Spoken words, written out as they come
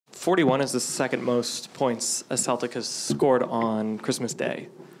41 is the second most points a Celtic has scored on Christmas Day,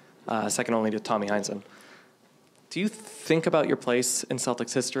 second only to Tommy Heinsohn. Do you think about your place in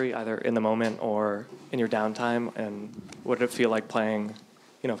Celtics history, either in the moment or in your downtime, and what did it feel like playing,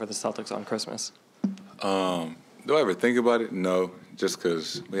 for the Celtics on Christmas? Do I ever think about it? No, just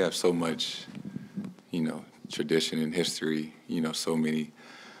because we have so much, tradition and history, so many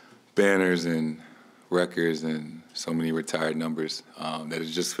banners and records and so many retired numbers that it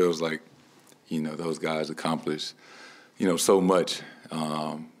just feels like, those guys accomplished, so much.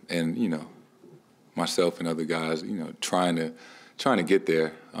 And, myself and other guys, trying to get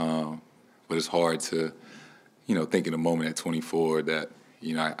there. But it's hard to, think in a moment at 24 that,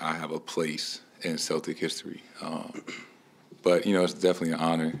 I have a place in Celtic history. But, it's definitely an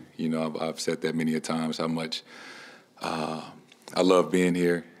honor. I've said that many a times how much I love being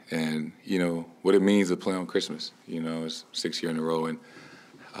here and, what it means to play on Christmas. It's 6 years in a row and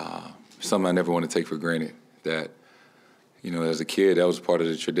something I never want to take for granted that, as a kid, that was part of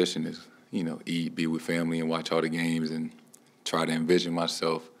the tradition is, eat, be with family and watch all the games and try to envision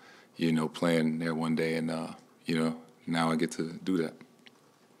myself, playing there one day. And, now I get to do that.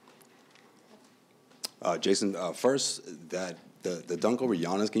 Jayson, first, that the dunk over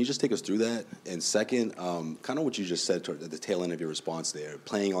Giannis, can you just take us through that? And second, kind of what you just said toward the tail end of your response there,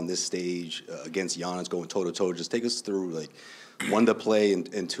 playing on this stage against Giannis, going toe-to-toe, just take us through, like, one, the play,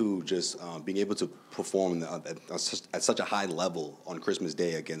 and two, just being able to perform at such a high level on Christmas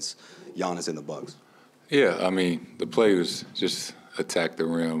Day against Giannis and the Bucks. Yeah, I mean, the play was just attack the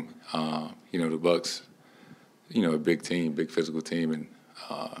rim. The Bucks, a big team, big physical team, and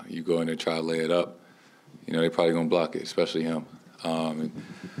you go in there and try to lay it up. They're probably going to block it, especially him. And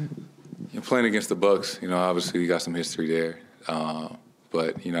playing against the Bucks, obviously we got some history there.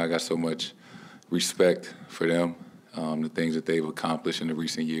 But, I got so much respect for them, the things that they've accomplished in the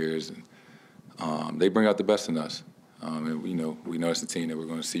recent years. And they bring out the best in us. And, we know it's a team that we're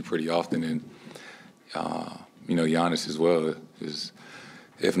going to see pretty often. And, Giannis as well is,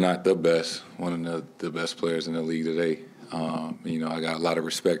 if not the best, one of the best players in the league today. I got a lot of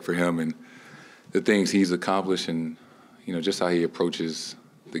respect for him and the things he's accomplished and, just how he approaches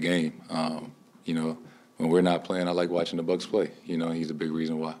the game. When we're not playing, I like watching the Bucks play. He's a big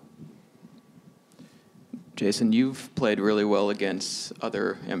reason why. Jayson, you've played really well against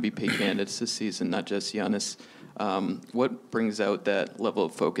other MVP candidates this season, not just Giannis. What brings out that level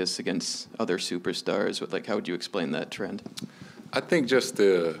of focus against other superstars? How would you explain that trend? I think just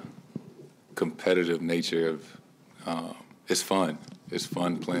the competitive nature of it's fun. It's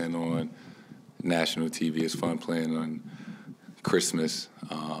fun playing on national TV. It's fun playing on Christmas.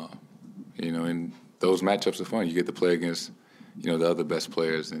 And those matchups are fun. You get to play against, the other best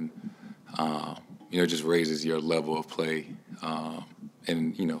players, and it just raises your level of play.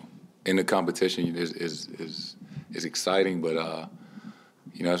 And in the competition is exciting, but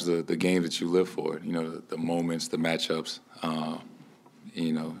it's the game that you live for. The moments, the matchups.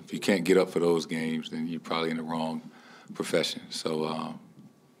 If you can't get up for those games, then you're probably in the wrong profession. So.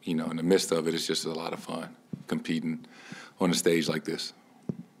 In the midst of it, it's just a lot of fun competing on a stage like this.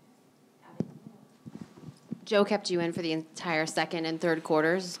 Joe kept you in for the entire second and third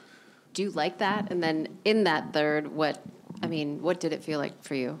quarters. Do you like that? And then in that third, what did it feel like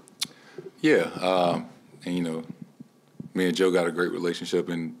for you? Yeah, and me and Joe got a great relationship,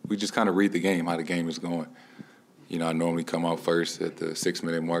 and we just kind of read the game, how the game is going. I normally come out first at the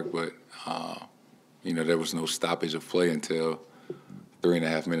 6-minute mark, but there was no stoppage of play until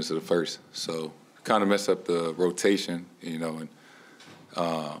 3.5 minutes of the first. So kind of messed up the rotation, and,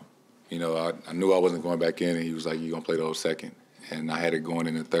 I knew I wasn't going back in, and he was like, you're going to play the whole second. And I had it going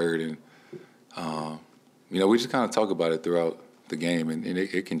in the third, and, we just kind of talk about it throughout the game, and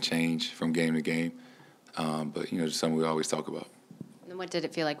it can change from game to game. But, just something we always talk about. And what did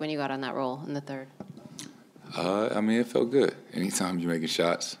it feel like when you got on that roll in the third? It felt good. Anytime you're making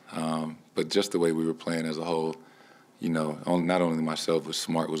shots. But just the way we were playing as a whole, not only myself, but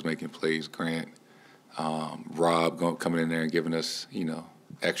Smart was making plays, Grant, Rob coming in there and giving us,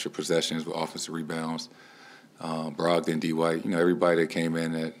 extra possessions with offensive rebounds, Brogdon, D. White, everybody that came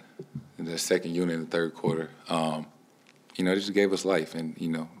in the second unit in the third quarter, they just gave us life. And,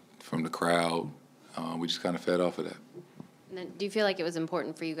 from the crowd, we just kind of fed off of that. And then do you feel like it was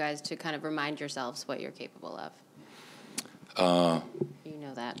important for you guys to kind of remind yourselves what you're capable of? You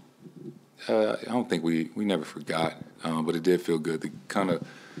know that. I don't think we never forgot, but it did feel good to kind of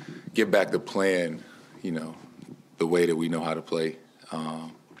get back to playing, the way that we know how to play.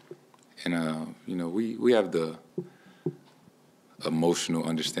 We have the emotional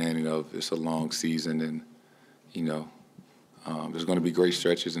understanding of it's a long season, and, There's going to be great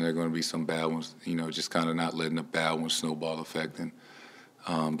stretches, and there are going to be some bad ones. Just kind of not letting the bad ones snowball effect and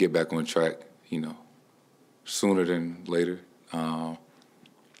get back on track. Sooner than later, and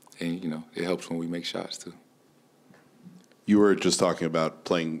it helps when we make shots too. You were just talking about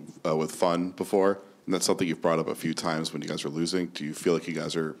playing with fun before, and that's something you've brought up a few times when you guys are losing. Do you feel like you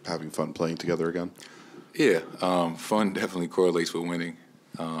guys are having fun playing together again? Yeah, fun definitely correlates with winning.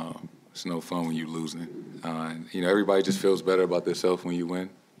 It's no fun when you're losing. Everybody just feels better about themselves when you win,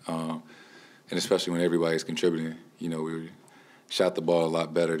 and especially when everybody's contributing. We shot the ball a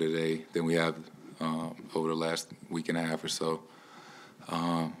lot better today than we have over the last week and a half or so.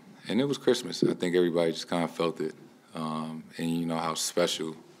 And it was Christmas. I think everybody just kind of felt it. And you know how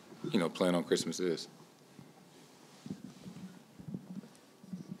special, playing on Christmas is.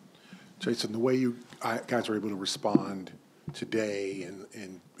 Jayson, the way you guys were able to respond today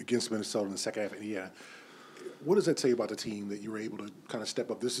and against Minnesota in the second half of Indiana, what does that say about the team that you were able to kind of step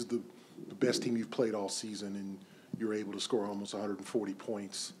up? This is the best team you've played all season, and you were able to score almost 140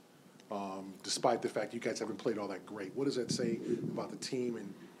 points, despite the fact you guys haven't played all that great. What does that say about the team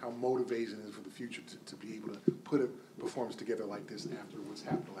and how motivating it is for the future to be able to put a performance together like this after what's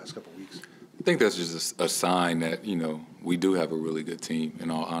happened the last couple of weeks? I think that's just a sign that, we do have a really good team, in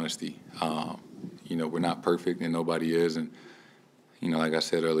all honesty. We're not perfect, and nobody is. And, like I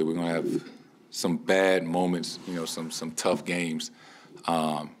said earlier, we're going to have some bad moments, some tough games.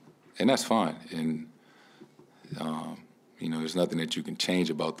 And that's fine. And, there's nothing that you can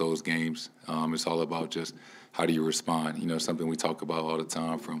change about those games. It's all about just how do you respond. Something we talk about all the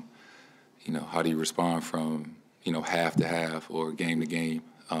time from, how do you respond from, half to half or game to game.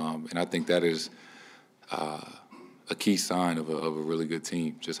 And I think that is a key sign of a really good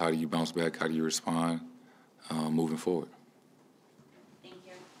team. Just how do you bounce back? How do you respond moving forward?